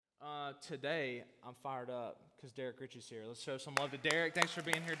Today, I'm fired up because Derek Ritchie's here. Let's show some love to Derek. Thanks for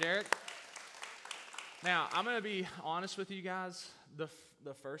being here, Derek. Now, I'm going to be honest with you guys.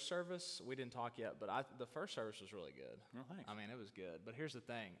 The first service, we didn't talk yet, but the first service was really good. Oh, thanks. I mean, it was good. But here's the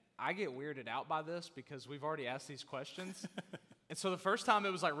thing. I get weirded out by this because we've already asked these questions. And so the first time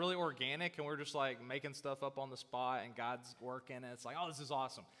it was like really organic, and we're just like making stuff up on the spot, and God's working, and it's like, oh, this is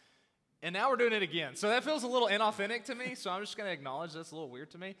awesome. And now we're doing it again. So that feels a little inauthentic to me, so I'm just going to acknowledge that's a little weird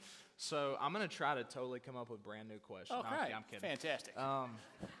to me. So I'm going to try to totally come up with brand new questions. Oh, no, great. I'm kidding. Fantastic.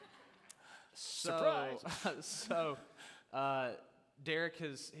 Surprise. Derek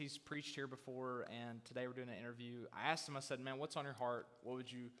he's preached here before, and today we're doing an interview. I asked him, I said, man, what's on your heart? What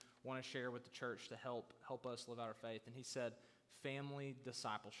would you want to share with the church to help us live out our faith? And he said, family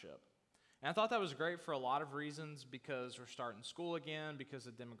discipleship. And I thought that was great for a lot of reasons, because we're starting school again, because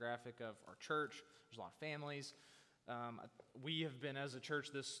of the demographic of our church. There's a lot of families. We have been, as a church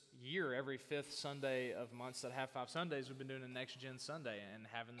this year, every fifth Sunday of months that have 5 Sundays, we've been doing a Next Gen Sunday and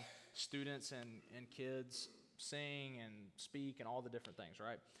having students and kids sing and speak and all the different things,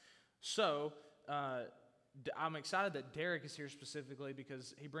 right? So I'm excited that Derek is here specifically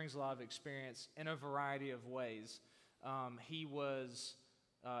because he brings a lot of experience in a variety of ways. He went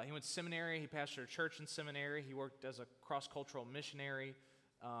to seminary. He pastored a church in seminary. He worked as a cross-cultural missionary.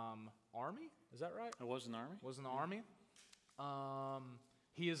 Army? Is that right? I was in the Army. Was in the Army.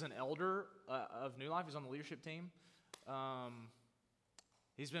 He is an elder of New Life. He's on the leadership team.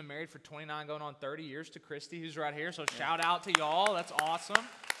 He's been married for 29, going on 30 years to Christy, who's right here. So shout out to y'all. That's awesome.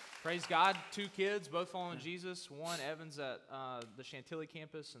 Praise God. 2 kids, both following Jesus. One, Evans, at the Chantilly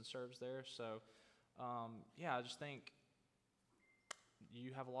campus and serves there. So, I just think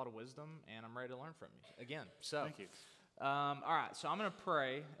you have a lot of wisdom, and I'm ready to learn from you again. So, thank you. All right, so I'm going to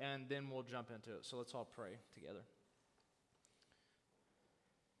pray, and then we'll jump into it. So let's all pray together.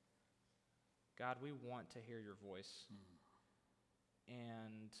 God, we want to hear your voice.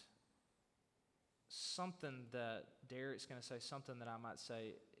 And something that Derek's going to say, something that I might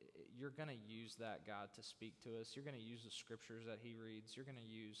say, you're going to use that, God, to speak to us. You're going to use the scriptures that he reads. You're going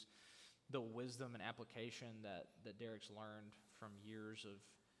to use the wisdom and application that Derek's learned from years of,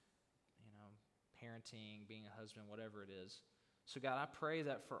 parenting, being a husband, whatever it is. So God, I pray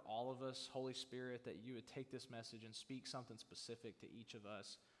that for all of us, Holy Spirit, that you would take this message and speak something specific to each of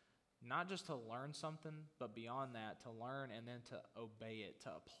us, not just to learn something, but beyond that, to learn and then to obey it, to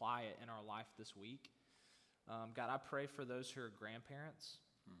apply it in our life this week. God, I pray for those who are grandparents,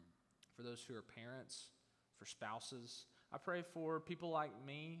 for those who are parents, for spouses. I pray for people like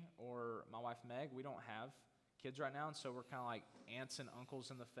me or my wife Meg. We don't have kids right now, and so we're kind of like aunts and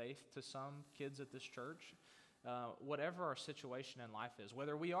uncles in the faith to some kids at this church. Whatever our situation in life is,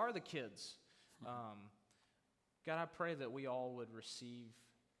 whether we are the kids, God, I pray that we all would receive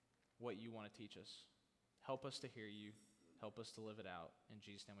what you want to teach us. Help us to hear you. Help us to live it out. In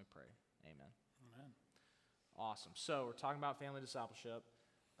Jesus' name we pray. Amen. Amen. Awesome. So we're talking about family discipleship.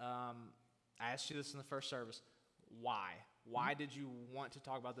 I asked you this in the first service. Why? Why did you want to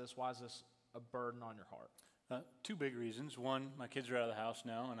talk about this? Why is this a burden on your heart? 2 big reasons. One, my kids are out of the house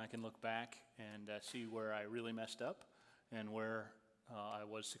now, and I can look back and see where I really messed up and where I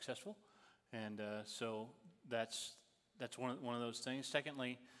was successful. And so that's one of those things.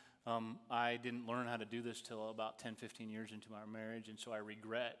 Secondly, I didn't learn how to do this till about 10, 15 years into my marriage, and so I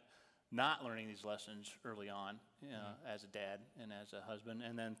regret not learning these lessons early on as a dad and as a husband.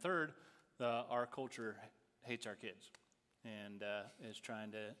 And then third, our culture hates our kids and is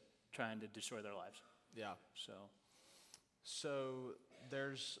trying to destroy their lives. Yeah. So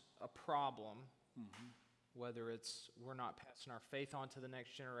there's a problem, whether it's we're not passing our faith on to the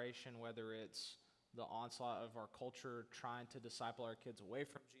next generation, whether it's the onslaught of our culture trying to disciple our kids away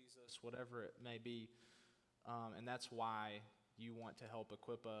from Jesus, whatever it may be. And that's why you want to help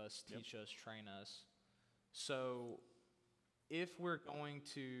equip us, teach us, train us. So if we're going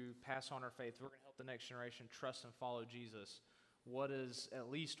to pass on our faith, we're going to help the next generation trust and follow Jesus. What is at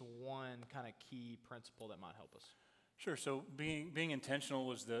least one kind of key principle that might help us? Sure. So being intentional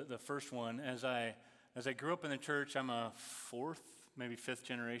was the first one. As I grew up in the church, I'm a 4th, maybe 5th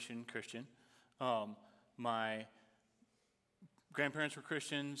generation Christian. My grandparents were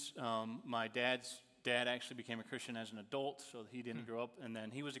Christians. My dad's dad actually became a Christian as an adult, so he didn't grow up. And then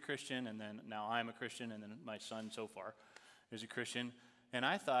he was a Christian, and then now I'm a Christian, and then my son so far is a Christian. And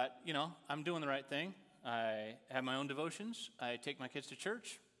I thought, I'm doing the right thing. I have my own devotions. I take my kids to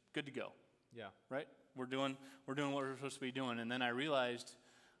church. Good to go. Yeah. Right? We're doing what we're supposed to be doing. And then I realized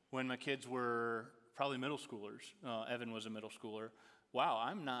when my kids were probably middle schoolers, Evan was a middle schooler, wow,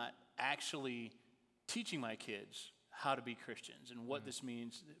 I'm not actually teaching my kids how to be Christians and what this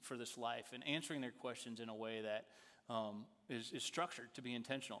means for this life, and answering their questions in a way that is structured to be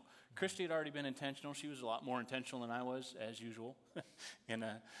intentional. Christy had already been intentional. She was a lot more intentional than I was, as usual. in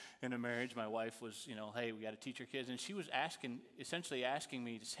a marriage, my wife was, hey, we got to teach our kids, and she was essentially asking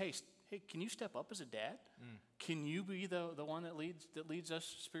me, hey, can you step up as a dad? Can you be the one that leads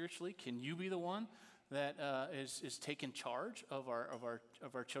us spiritually? Can you be the one that is taking charge of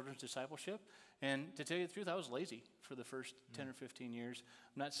our children's discipleship? And to tell you the truth, I was lazy for the first 10 or 15 years.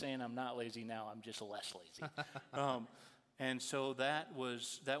 I'm not saying I'm not lazy now. I'm just less lazy. And so that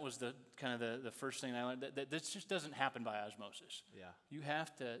was the kind of the first thing I learned. That this just doesn't happen by osmosis. Yeah. You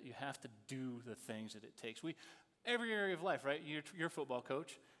have to do the things that it takes. Every area of life, right? You're a football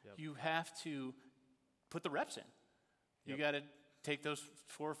coach. Yep. You have to put the reps in. You got to take those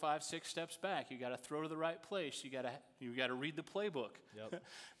 4, 5, 6 steps back. You got to throw to the right place. You got to read the playbook. Yep.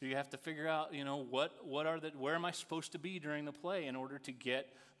 You have to figure out, where am I supposed to be during the play in order to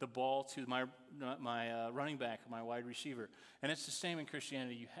get the ball to my running back or my wide receiver. And it's the same in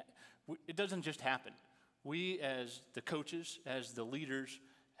Christianity. It doesn't just happen. We, as the coaches, as the leaders,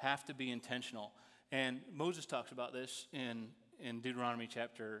 have to be intentional. And Moses talks about this in Deuteronomy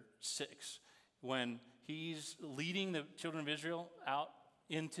chapter 6, when he's leading the children of Israel out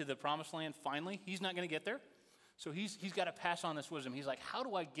into the promised land finally. He's not going to get there. So he's got to pass on this wisdom. He's like, how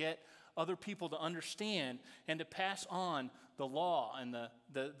do I get other people to understand and to pass on the law and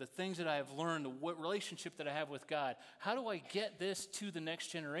the things that I have learned, what relationship that I have with God? How do I get this to the next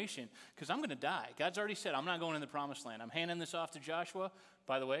generation? Because I'm going to die. God's already said I'm not going in the promised land. I'm handing this off to Joshua.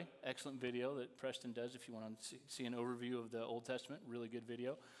 By the way, excellent video that Preston does if you want to see an overview of the Old Testament. Really good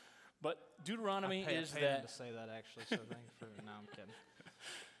video. But Deuteronomy is that. I paid him to say that, actually, so thank you for. No, I'm kidding.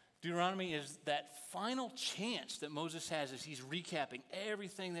 Deuteronomy is that final chance that Moses has as he's recapping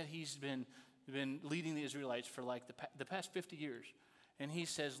everything that he's been leading the Israelites for like the past 50 years. And he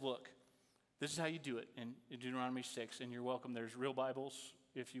says, look, this is how you do it in Deuteronomy 6. And you're welcome. There's real Bibles,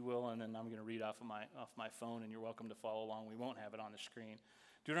 if you will, and then I'm going to read off my phone, and you're welcome to follow along. We won't have it on the screen.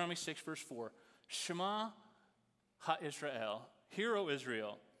 Deuteronomy 6, verse 4. Shema ha-Israel, hear, O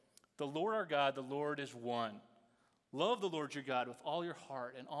Israel, the Lord our God, the Lord is one. Love the Lord your God with all your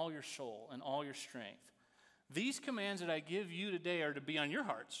heart and all your soul and all your strength. These commands that I give you today are to be on your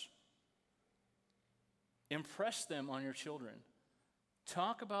hearts. Impress them on your children.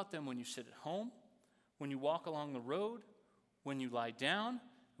 Talk about them when you sit at home, when you walk along the road, when you lie down,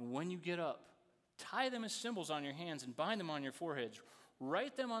 and when you get up. Tie them as symbols on your hands and bind them on your foreheads.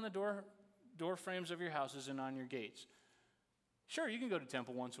 Write them on the door frames of your houses and on your gates. Sure, you can go to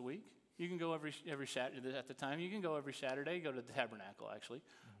temple once a week. You can go every Saturday at the time. You can go every Saturday. Go to the tabernacle, actually.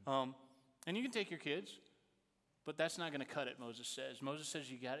 And you can take your kids, but that's not going to cut it, Moses says. Moses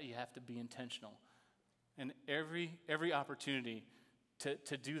says you have to be intentional. And every opportunity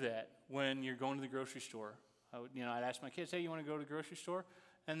to do that when you're going to the grocery store. I'd ask my kids, hey, you want to go to the grocery store?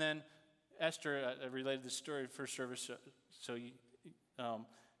 And then Esther related this story first service.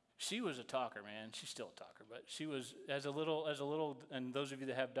 She was a talker, man. She's still a talker, but she was as a little, and those of you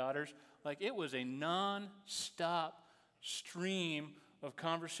that have daughters, like it was a non-stop stream of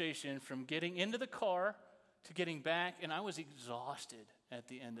conversation from getting into the car to getting back, and I was exhausted at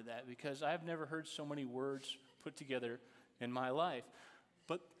the end of that because I've never heard so many words put together in my life.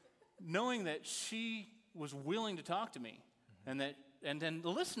 But knowing that she was willing to talk to me, and then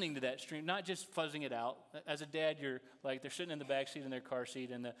listening to that stream, not just fuzzing it out. As a dad, you're like, they're sitting in the back seat in their car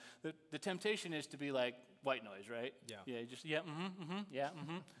seat, and the temptation is to be like white noise, right? Yeah.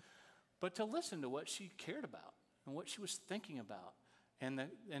 But to listen to what she cared about and what she was thinking about, and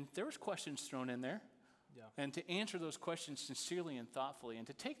there was questions thrown in there, and to answer those questions sincerely and thoughtfully, and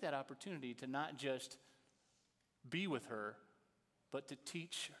to take that opportunity to not just be with her, but to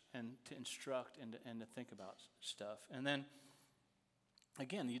teach and to instruct and to think about stuff. And then,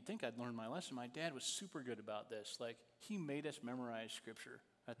 again, you'd think I'd learned my lesson. My dad was super good about this. Like, he made us memorize scripture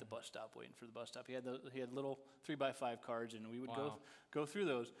at the bus stop, waiting for the bus stop. He had little 3x5 cards, and we would go through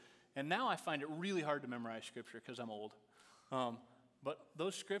those. And now I find it really hard to memorize scripture because I'm old. But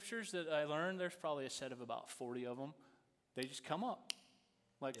those scriptures that I learned, there's probably a set of about 40 of them. They just come up.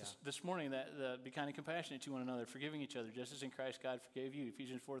 Like this morning, that be kind of compassionate to one another, forgiving each other, just as in Christ God forgave you.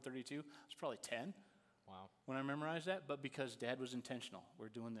 Ephesians 4:32. It's probably 10. Wow. When I memorized that, but because Dad was intentional. We're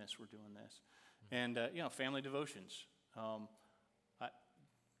doing this. Mm-hmm. And, family devotions.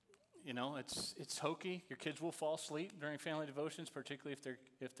 It's hokey. Your kids will fall asleep during family devotions, particularly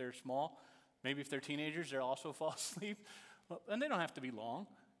if they're small. Maybe if they're teenagers, they'll also fall asleep. And they don't have to be long.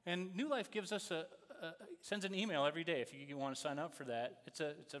 And New Life gives us sends an email every day if you want to sign up for that. It's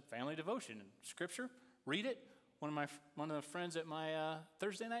a family devotion. Scripture, read it, one of the friends at my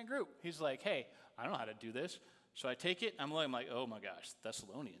Thursday night group. He's like, hey, I don't know how to do this. So I take it. I'm like, oh my gosh,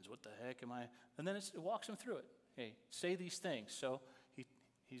 Thessalonians, what the heck am I? And then it walks him through it. Hey, say these things. So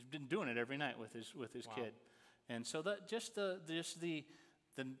he's been doing it every night with his Wow. kid. And so that just the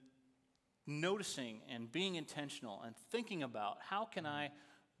noticing and being intentional and thinking about how can I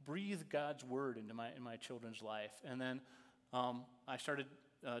breathe God's word into my children's life. And then I started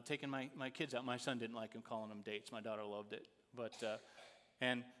taking my kids out. My son didn't like him calling them dates. My daughter loved it. But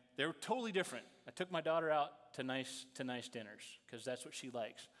and they were totally different. I took my daughter out to nice dinners because that's what she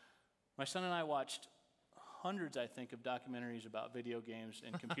likes. My son and I watched hundreds, I think, of documentaries about video games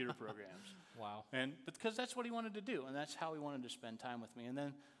and computer programs. Wow. And because that's what he wanted to do, and that's how he wanted to spend time with me. And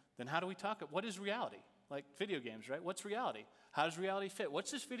then how do we talk? What is reality? Like video games, right? What's reality? How does reality fit? What's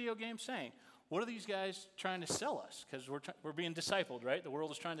this video game saying? What are these guys trying to sell us? Because we're being discipled, right? The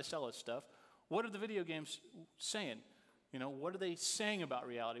world is trying to sell us stuff. What are the video games saying? What are they saying about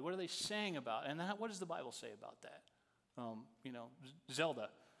reality? What are they saying about? And what does the Bible say about that? Zelda,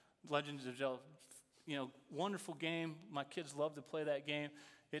 Legends of Zelda. Wonderful game. My kids love to play that game.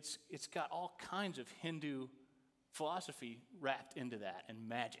 It's got all kinds of Hindu philosophy wrapped into that and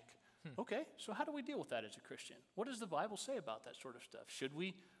magic. Okay, so how do we deal with that as a Christian? What does the Bible say about that sort of stuff? Should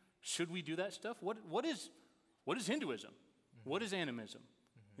we do that stuff? What is Hinduism? Mm-hmm. What is animism?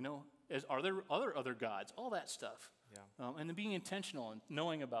 Mm-hmm. Are there other gods? All that stuff. Yeah. And then being intentional and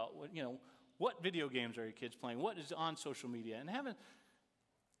knowing about what video games are your kids playing? What is on social media?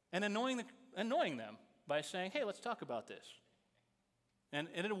 And annoying them by saying, hey, let's talk about this. And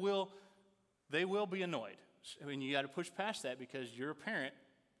they will be annoyed. I mean, you got to push past that because you're a parent,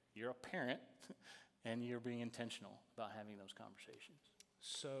 and you're being intentional about having those conversations.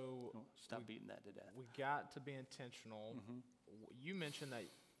 So Stop beating that to death. we got to be intentional. Mm-hmm. You mentioned that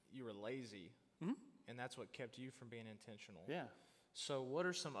you were lazy, Mm-hmm. and that's what kept you from being intentional. Yeah. So what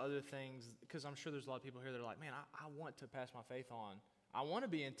are some other things, because I'm sure there's a lot of people here that are like, man, I want to pass my faith on. I want to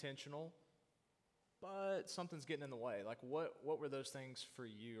be intentional, but something's getting in the way. Like what were those things for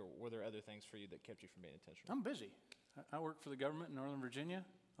you, or were there other things for you that kept you from being intentional? I'm busy. I work for the government in Northern Virginia.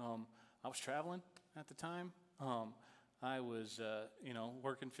 I was traveling at the time. I was,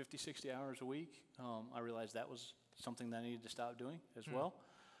 working 50, 60 hours a week. I realized that was something that I needed to stop doing as well.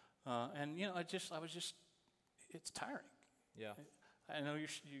 It's tiring. Yeah. I know you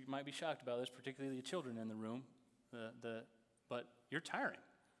might be shocked about this, particularly the children in the room, but you're tiring.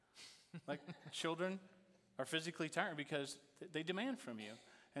 Like children are physically tired because they demand from you.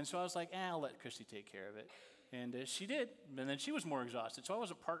 And so I was like, I'll let Christy take care of it. And she did, and then she was more exhausted, so I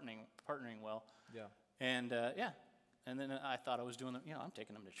wasn't partnering well. Yeah. And and then I thought I was doing I'm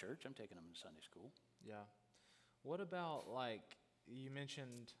taking them to church, I'm taking them to Sunday school. Yeah. What about, like, you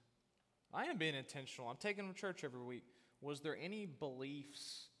mentioned, I am being intentional. I'm taking them to church every week. Was there any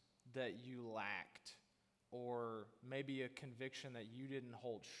beliefs that you lacked, or maybe a conviction that you didn't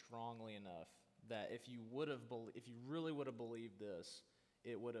hold strongly enough that if you really would have believed this,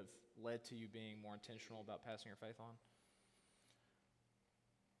 it would have led to you being more intentional about passing your faith on?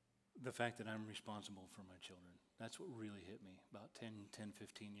 The fact that I'm responsible for my children. That's what really hit me about 10,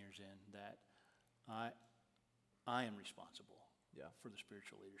 15 years in, that I am responsible for the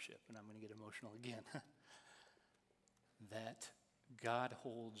spiritual leadership. And I'm going to get emotional again. That God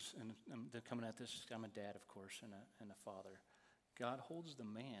holds, and I'm coming at this, I'm a dad, of course, and a father. God holds the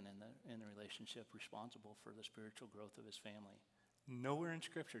man in the relationship responsible for the spiritual growth of his family. Nowhere in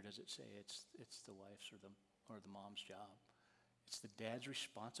Scripture does it say it's the wife's or the mom's job. It's the dad's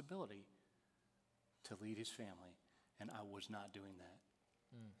responsibility to lead his family, and I was not doing that.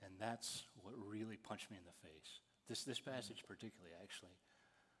 And that's what really punched me in the face. This passage particularly, actually,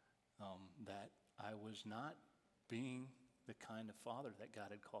 that I was not being the kind of father that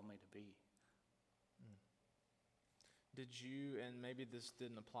God had called me to be. Did you, and maybe this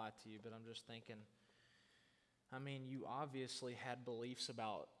didn't apply to you, but I'm just thinking, I mean, you obviously had beliefs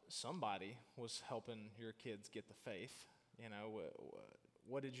about somebody was helping your kids get the faith.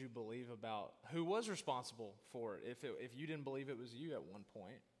 What did you believe about who was responsible for it? If you didn't believe it was you at one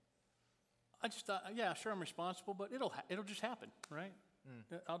point. I just thought, yeah, sure, I'm responsible, but it'll just happen, right?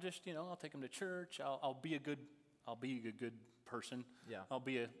 I'll just, I'll take them to church. I'll be a good person. Yeah. I'll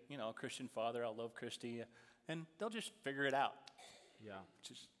be a Christian father. I'll love Christy, and they'll just figure it out. Yeah. Which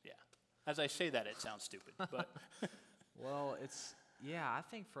is, yeah. As I say that, it sounds stupid, but. Well, I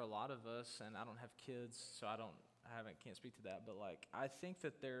think for a lot of us, and I don't have kids, so can't speak to that, but like, I think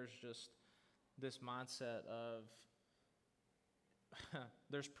that there's just this mindset of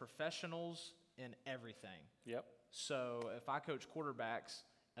there's professionals in everything. Yep. So if I coach quarterbacks,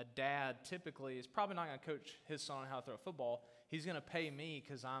 a dad typically is probably not going to coach his son on how to throw a football. He's going to pay me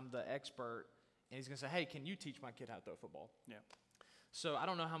because I'm the expert, and he's going to say, hey, can you teach my kid how to throw a football? Yeah. So I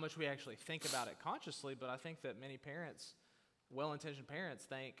don't know how much we actually think about it consciously, but I think that many parents, well-intentioned parents,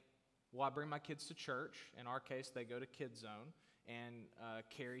 think, well, I bring my kids to church. In our case, they go to Kids Zone, and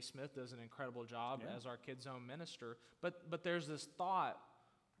Carrie Smith does an incredible job as our Kids Zone minister. But there's this thought,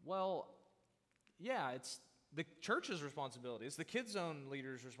 well, yeah, it's the church's responsibility. It's the Kids Zone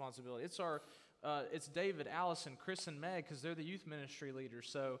leaders' responsibility. It's David, Allison, Chris, and Meg, because they're the youth ministry leaders.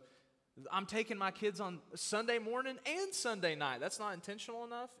 So I'm taking my kids on Sunday morning and Sunday night. That's not intentional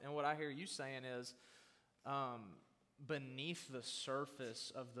enough. And what I hear you saying is, beneath the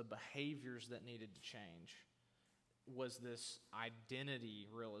surface of the behaviors that needed to change was this identity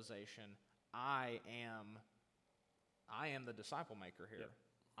realization. I am the disciple maker here. Yep.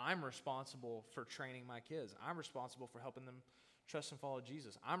 I'm responsible for training my kids. I'm responsible for helping them trust and follow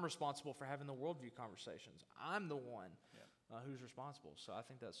Jesus. I'm responsible for having the worldview conversations. I'm the one who's responsible. So I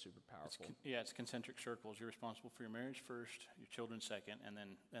think that's super powerful. It's concentric circles. You're responsible for your marriage first, your children second, and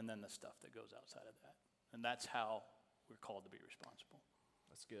then the stuff that goes outside of that. And that's how we're called to be responsible.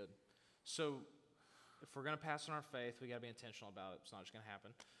 That's good. So if we're going to pass on our faith, we got to be intentional about it. It's not just going to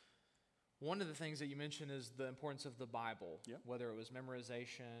happen. One of the things that you mentioned is the importance of the Bible, whether it was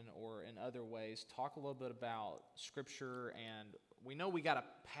memorization or in other ways. Talk a little bit about Scripture, and we know we got to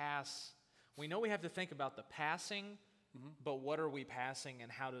pass. We know we have to think about the passing, but what are we passing,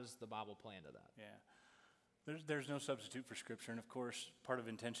 and how does the Bible play into that? Yeah, there's no substitute for Scripture, and of course, part of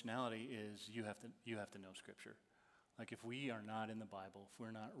intentionality is you have to know Scripture. Like if we are not in the Bible, if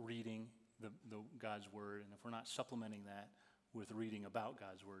we're not reading the God's Word, and if we're not supplementing that with reading about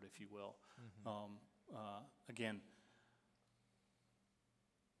God's Word, if you will. Again,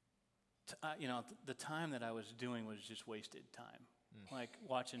 the time that I was doing was just wasted time. Like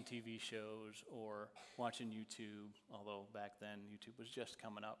watching TV shows or watching YouTube, although back then YouTube was just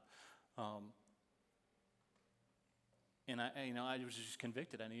coming up. And I was just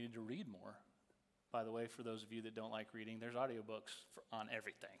convicted I needed to read more. By the way, for those of you that don't like reading, there's audiobooks on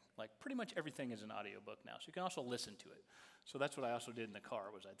everything. Like pretty much everything is an audiobook now. So you can also listen to it. So that's what I also did in the car,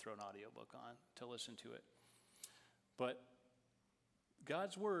 was I'd throw an audiobook on to listen to it. But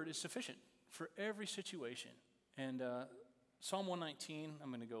God's Word is sufficient for every situation. And Psalm 119, I'm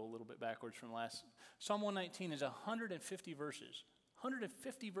going to go a little bit backwards from last. Psalm 119 is 150 verses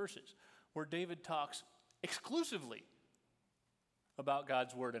where David talks exclusively about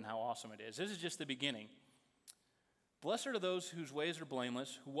God's Word and how awesome it is. This is just the beginning. Blessed are those whose ways are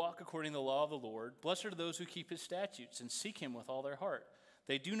blameless, who walk according to the law of the Lord. Blessed are those who keep his statutes and seek him with all their heart.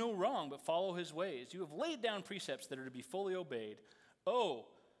 They do no wrong, but follow his ways. You have laid down precepts that are to be fully obeyed. Oh,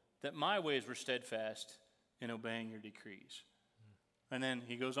 that my ways were steadfast in obeying your decrees. And then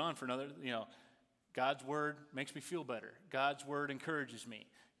he goes on for another, God's Word makes me feel better. God's Word encourages me.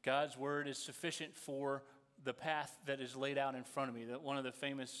 God's Word is sufficient for the path that is laid out in front of me. That one of the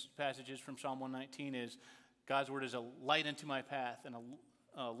famous passages from Psalm 119 is, God's Word is a light unto my path, and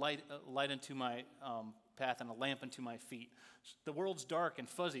a light unto my path, and a lamp unto my feet. The world's dark and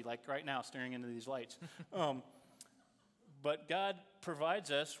fuzzy, like right now, staring into these lights. But God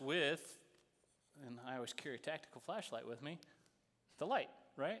provides us with, and I always carry a tactical flashlight with me, the light,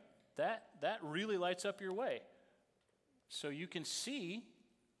 right? That really lights up your way. So you can see,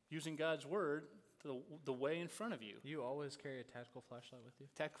 using God's Word, the way in front of you. You always carry a tactical flashlight with you?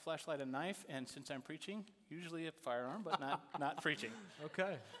 Tactical flashlight, a knife, and since I'm preaching, usually a firearm, but not preaching.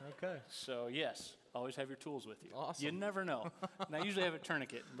 Okay. So yes, always have your tools with you. Awesome. You never know. And I usually have a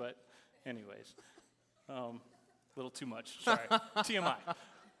tourniquet, but anyways, a little too much. Sorry, TMI.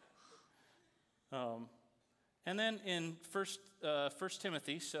 And then in First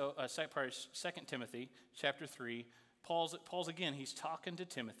Timothy, 2 Timothy chapter 3, Paul's again. He's talking to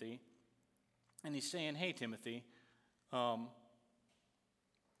Timothy. And he's saying, hey, Timothy, you're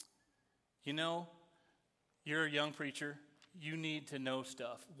a young preacher. You need to know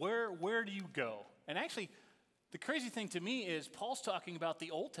stuff. Where do you go? And actually, the crazy thing to me is Paul's talking about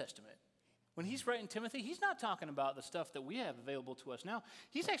the Old Testament. When he's writing Timothy, he's not talking about the stuff that we have available to us now.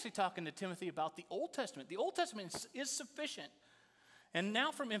 He's actually talking to Timothy about the Old Testament. The Old Testament is sufficient. And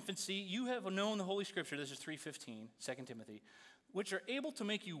now from infancy, you have known the Holy Scripture, this is 3:15, 2 Timothy, which are able to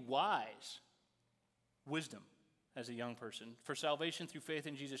make you wise. Wisdom as a young person, for salvation through faith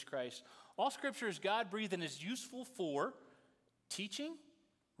in Jesus Christ. All Scripture is God-breathed and is useful for teaching,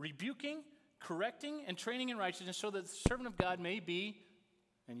 rebuking, correcting, and training in righteousness, so that the servant of God may be,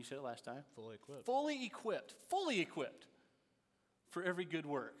 and you said it last time, fully equipped for every good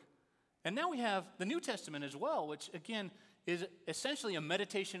work. And now we have the New Testament as well, which again is essentially a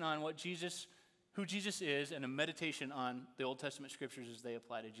meditation on who Jesus is, and a meditation on the Old Testament scriptures as they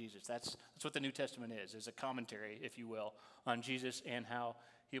apply to Jesus. That's what the New Testament is a commentary, if you will, on Jesus and how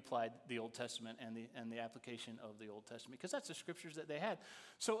he applied the Old Testament and the application of the Old Testament, because that's the scriptures that they had.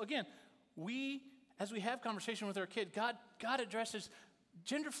 So again, as we have conversation with our kid, God addresses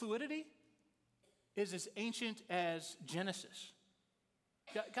gender fluidity is as ancient as Genesis.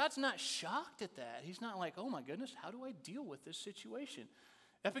 God's not shocked at that. He's not like, oh my goodness, how do I deal with this situation?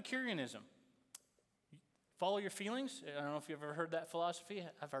 Epicureanism. Follow your feelings. I don't know if you've ever heard that philosophy.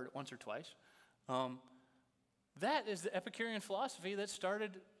 I've heard it once or twice. That is the Epicurean philosophy that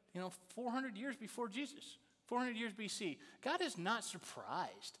started, 400 years before Jesus, 400 years BC. God is not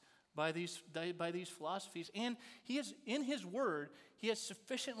surprised by these philosophies, and he is in his word. He has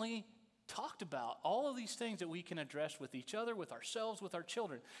sufficiently talked about all of these things that we can address with each other, with ourselves, with our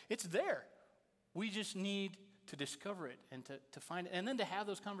children. It's there. We just need to discover it and to find it, and then to have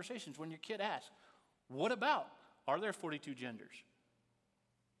those conversations when your kid asks, what about? Are there 42 genders?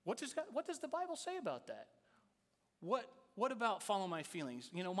 What does the Bible say about that? What about follow my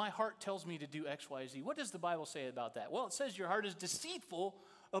feelings? My heart tells me to do X, Y, Z. What does the Bible say about that? Well, it says your heart is deceitful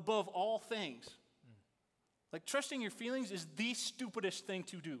above all things. Like, trusting your feelings is the stupidest thing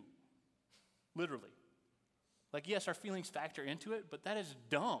to do. Literally. Like, yes, our feelings factor into it, but that is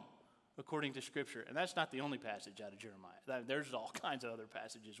dumb according to Scripture. And that's not the only passage out of Jeremiah. There's all kinds of other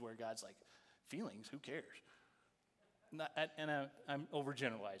passages where God's like, feelings, who cares? I'm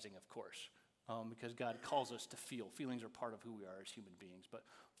overgeneralizing, of course, because God calls us to feel. Feelings are part of who we are as human beings. But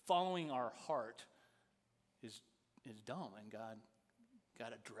following our heart is dumb, and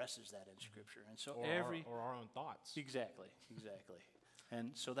God addresses that in Scripture. And so or our own thoughts. Exactly.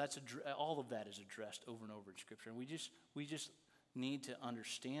 And so all of that is addressed over and over in Scripture. And we just need to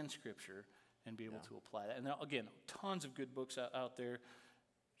understand Scripture and be able to apply that. And now, again, tons of good books out there.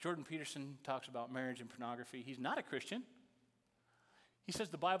 Jordan Peterson talks about marriage and pornography. He's not a Christian. He says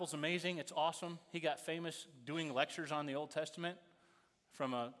the Bible's amazing. It's awesome. He got famous doing lectures on the Old Testament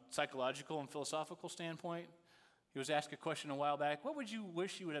from a psychological and philosophical standpoint. He was asked a question a while back, what would you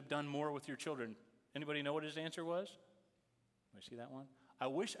wish you would have done more with your children? Anybody know what his answer was? You see that one? I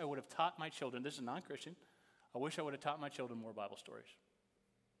wish I would have taught my children, this is non-Christian, I wish I would have taught my children more Bible stories.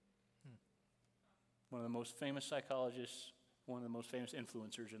 One of the most famous psychologists, one of the most famous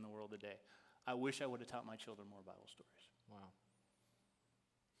influencers in the world today. I wish I would have taught my children more Bible stories. Wow.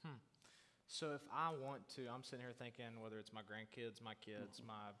 So if I want to, I'm sitting here thinking, whether it's my grandkids, my kids,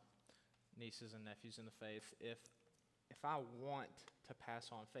 my nieces and nephews in the faith, if I want to pass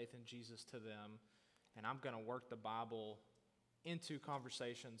on faith in Jesus to them, and I'm going to work the Bible into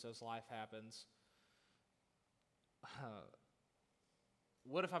conversations as life happens,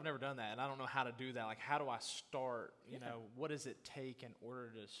 what if I've never done that and I don't know how to do that? Like, how do I start? What does it take in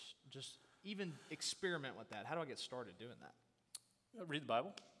order to just even experiment with that? How do I get started doing that? Read the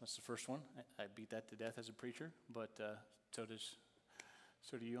Bible. That's the first one. I beat that to death as a preacher, but so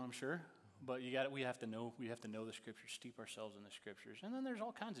do you, I'm sure. But we have to know the Scriptures, steep ourselves in the Scriptures, and then there's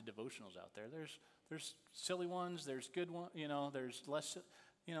all kinds of devotionals out there. There's silly ones, there's good ones, there's less.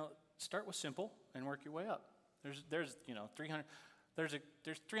 Start with simple and work your way up. There's 300. There's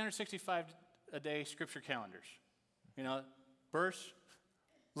 365 a day Scripture calendars. Verse,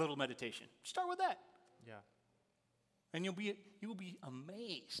 little meditation. Start with that. Yeah. And you will be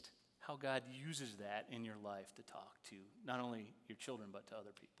amazed how God uses that in your life to talk to not only your children but to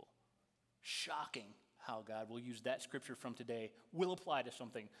other people. Shocking how God will use that Scripture from today will apply to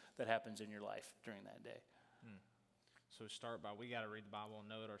something that happens in your life during that day. So start by, we got to read the Bible and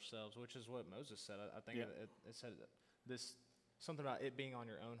know it ourselves, which is what Moses said. I think it said this something about it being on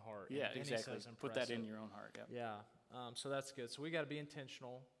your own heart. Yeah, and exactly. He says, put that in your own heart. Yeah. So that's good. So we got to be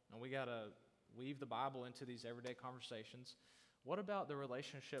intentional, and we got to weave the Bible into these everyday conversations. What about the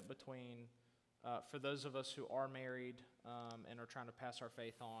relationship between, for those of us who are married and are trying to pass our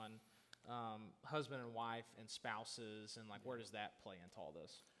faith on, husband and wife and spouses, and where does that play into all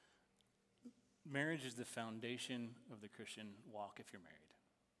this? Marriage is the foundation of the Christian walk if you're married.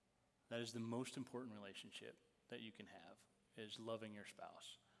 That is the most important relationship that you can have, is loving your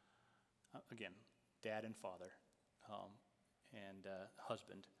spouse. Again, dad and father, and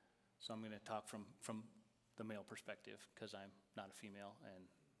husband. So I'm going to talk from the male perspective because I'm not a female, and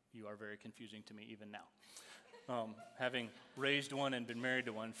you are very confusing to me even now. Having raised one and been married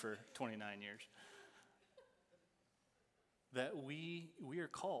to one for 29 years. That we are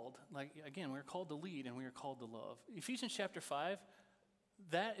called, we're called to lead and we are called to love. Ephesians chapter 5,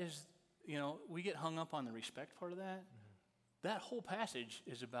 that is, we get hung up on the respect part of that. Mm-hmm. That whole passage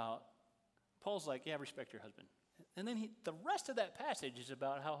is about, Paul's like, respect your husband. And then the rest of that passage is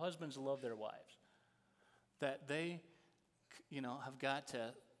about how husbands love their wives. That they, have got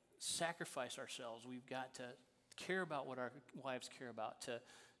to sacrifice ourselves. We've got to care about what our wives care about,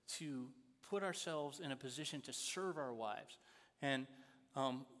 to put ourselves in a position to serve our wives. And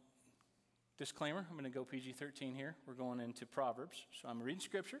disclaimer, I'm going to go PG-13 here. We're going into Proverbs. So I'm reading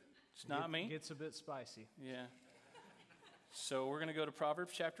Scripture. It's not me. It gets a bit spicy. Yeah. So we're going to go to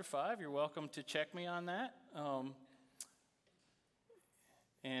Proverbs chapter 5. You're welcome to check me on that.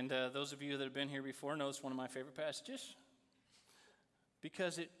 And those of you that have been here before know it's one of my favorite passages.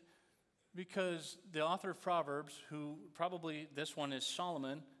 Because the author of Proverbs, who probably this one is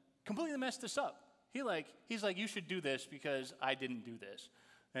Solomon, completely messed this up. He's like, you should do this because I didn't do this.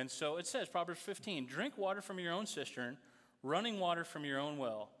 And so it says, Proverbs 15, drink water from your own cistern, running water from your own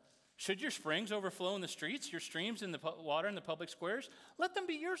well. Should your springs overflow in the streets, your streams in the water in the public squares, let them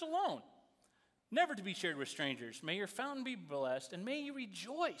be yours alone, never to be shared with strangers. May your fountain be blessed, and may you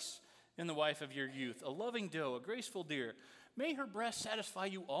rejoice in the wife of your youth, a loving doe, a graceful deer. May her breast satisfy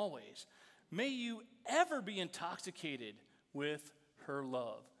you always. May you ever be intoxicated with her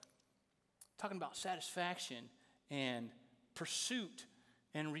love. Talking about satisfaction and pursuit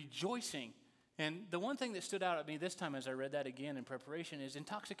and rejoicing. And the one thing that stood out at me this time as I read that again in preparation is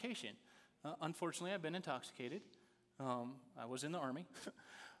intoxication. Unfortunately, I've been intoxicated. I was in the Army.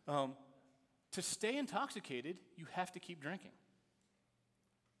 To stay intoxicated, you have to keep drinking.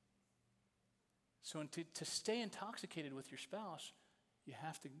 So to stay intoxicated with your spouse, you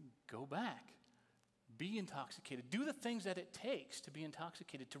have to go back. Be intoxicated. Do the things that it takes to be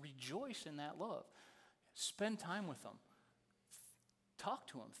intoxicated, to rejoice in that love. Spend time with them. Talk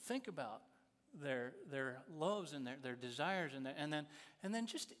to them. Think about their loves and their desires, and then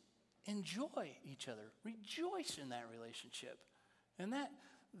just enjoy each other. Rejoice in that relationship. And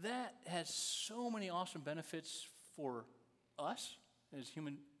that has so many awesome benefits for us as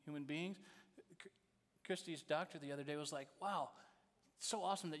human beings. Christy's doctor the other day was like, wow, it's so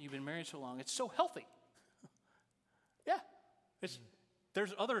awesome that you've been married so long. It's so healthy. Yeah, it's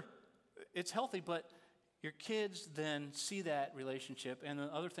healthy, but your kids then see that relationship, and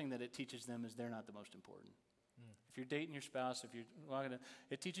the other thing that it teaches them is they're not the most important. If you're dating your spouse,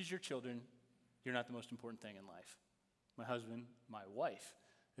 it teaches your children you're not the most important thing in life. My husband, my wife,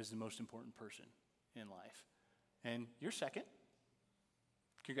 is the most important person in life. And you're second.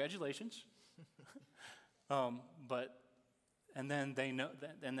 Congratulations. And then they know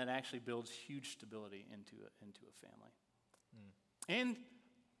that, and that actually builds huge stability into a family. And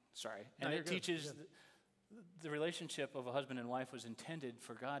it teaches the relationship of a husband and wife was intended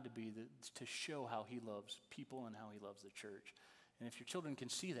for God to show how He loves people and how He loves the church. And if your children can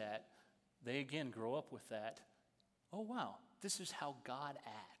see that, they again grow up with that. Oh wow, this is how God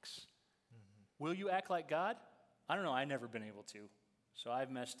acts. Mm-hmm. Will you act like God? I don't know. I've never been able to, so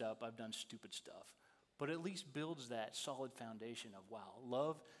I've messed up. I've done stupid stuff. But at least builds that solid foundation of, wow,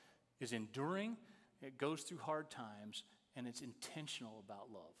 love is enduring, it goes through hard times, and it's intentional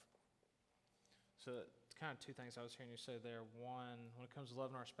about love. So it's kind of two things I was hearing you say there. One, when it comes to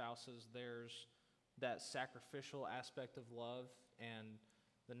loving our spouses, there's that sacrificial aspect of love, and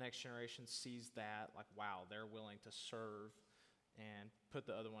the next generation sees that, like, wow, they're willing to serve and put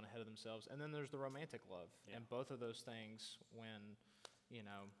the other one ahead of themselves. And then there's the romantic love. Yeah. And both of those things, when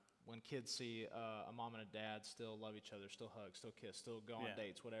kids see a mom and a dad still love each other, still hug, still kiss, still go on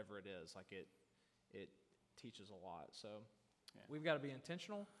dates, whatever it is, like it teaches a lot. So we've got to be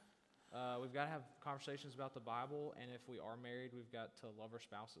intentional. We've got to have conversations about the Bible, and if we are married, we've got to love our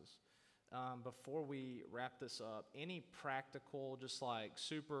spouses. Before we wrap this up, any practical, just like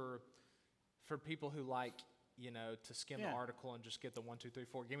super, for people who like, to skim the article and just get the 1, 2, 3,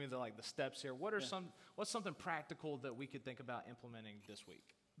 4, give me the steps here. What's something practical that we could think about implementing this week?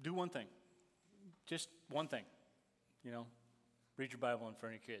 Do one thing. Just one thing. Read your Bible in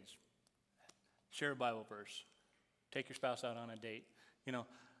front of your kids. Share a Bible verse. Take your spouse out on a date.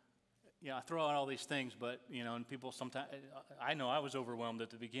 I throw out all these things, but, and people sometimes, I know I was overwhelmed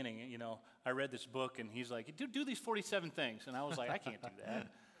at the beginning. I read this book, and he's like, do these 47 things. And I was like, I can't do that.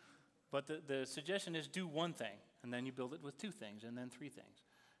 But the suggestion is do one thing, and then you build it with 2 things, and then 3 things.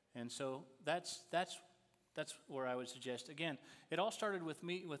 And so that's where I would suggest. Again, it all started with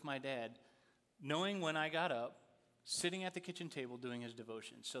me, with my dad, knowing when I got up, sitting at the kitchen table doing his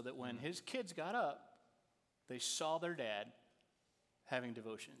devotions, so that when his kids got up, they saw their dad having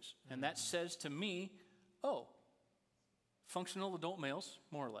devotions. And that says to me, functional adult males,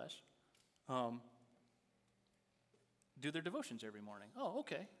 more or less, do their devotions every morning. Oh,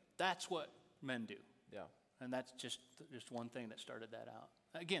 okay. That's what men do. Yeah. And that's just one thing that started that out.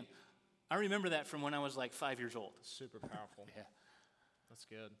 Again, I remember that from when I was like 5 years old. Super powerful. Yeah. That's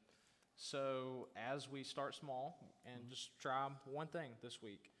good. So as we start small and just try one thing this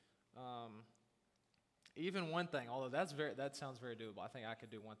week, even one thing, although that sounds very doable. I think I could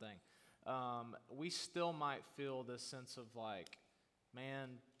do one thing. We still might feel this sense of like,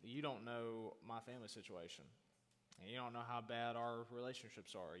 man, you don't know my family situation. And you don't know how bad our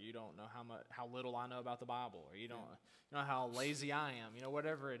relationships are. You don't know how little I know about the Bible, or you don't know how lazy I am.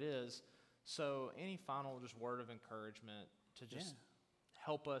 Whatever it is. So any final just word of encouragement to just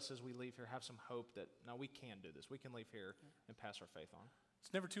help us as we leave here, have some hope that no, we can do this. We can leave here and pass our faith on.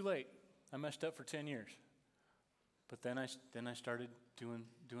 It's never too late. I messed up for 10 years, but then I started doing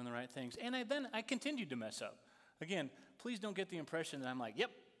the right things, and then I continued to mess up. Again, please don't get the impression that I'm like, yep,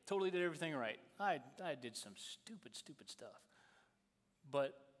 totally did everything right. I did some stupid stuff.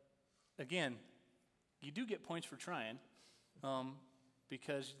 But again, you do get points for trying,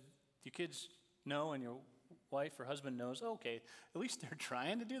 because your kids know and your wife or husband knows, okay, at least they're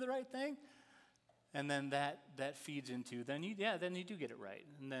trying to do the right thing. And then that feeds into, then you do get it right.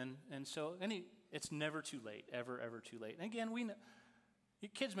 So it's never too late, ever too late. And again, we know,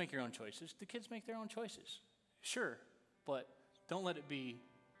 your kids make your own choices. The kids make their own choices. Sure, but don't let it be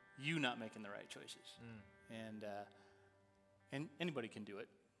you not making the right choices. And anybody can do it.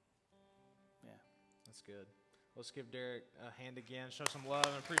 Yeah. That's good. Let's give Derek a hand again. Show some love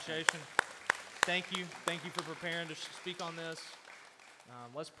and appreciation. Thank you. Thank you for preparing to speak on this.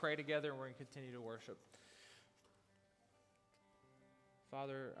 Let's pray together, and we're going to continue to worship.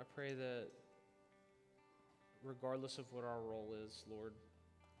 Father, I pray that regardless of what our role is, Lord,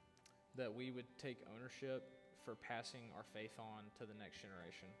 that we would take ownership for passing our faith on to the next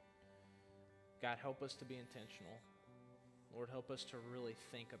generation. God, help us to be intentional. Lord, help us to really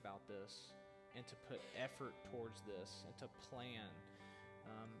think about this and to put effort towards this and to plan.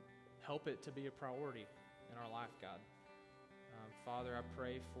 Help it to be a priority in our life, God. Father, I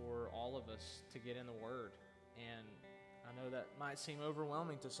pray for all of us to get in the Word. And I know that might seem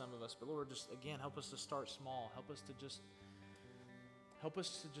overwhelming to some of us, but Lord, just again, help us to start small. Help us to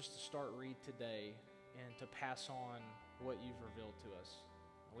just start read today and to pass on what you've revealed to us.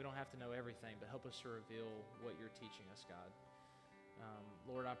 We don't have to know everything, but help us to reveal what you're teaching us, God.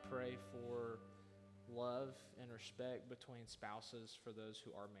 Lord, I pray for love and respect between spouses for those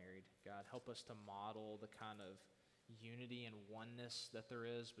who are married. God, help us to model the kind of unity and oneness that there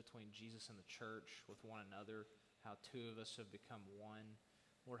is between Jesus and the church with one another, how two of us have become one.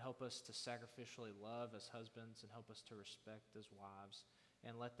 Lord, help us to sacrificially love as husbands and help us to respect as wives,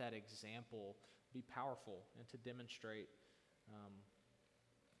 and let that example be powerful and to demonstrate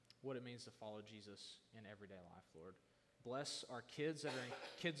what it means to follow Jesus in everyday life, Lord. Bless our kids that are in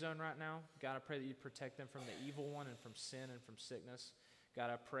Kid Zone right now. God, I pray that you'd protect them from the evil one and from sin and from sickness. God,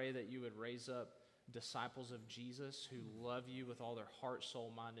 I pray that you would raise up disciples of Jesus who love you with all their heart,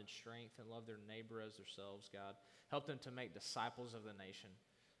 soul, mind, and strength, and love their neighbor as themselves, God. Help them to make disciples of the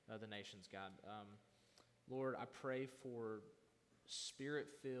nations, God. Lord, I pray for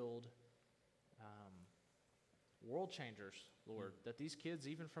spirit-filled world changers, Lord, that these kids,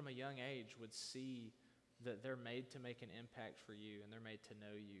 even from a young age, would see that they're made to make an impact for you, and they're made to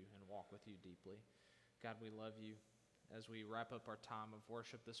know you and walk with you deeply. God, we love you. As we wrap up our time of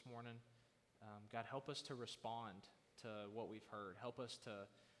worship this morning, God, help us to respond to what we've heard. Help us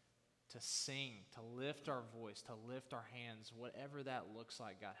to sing, to lift our voice, to lift our hands, whatever that looks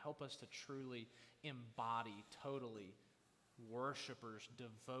like, God. Help us to truly embody totally worshipers,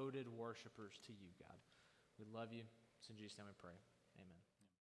 devoted worshipers to you, God. We love you. It's in Jesus' name we pray.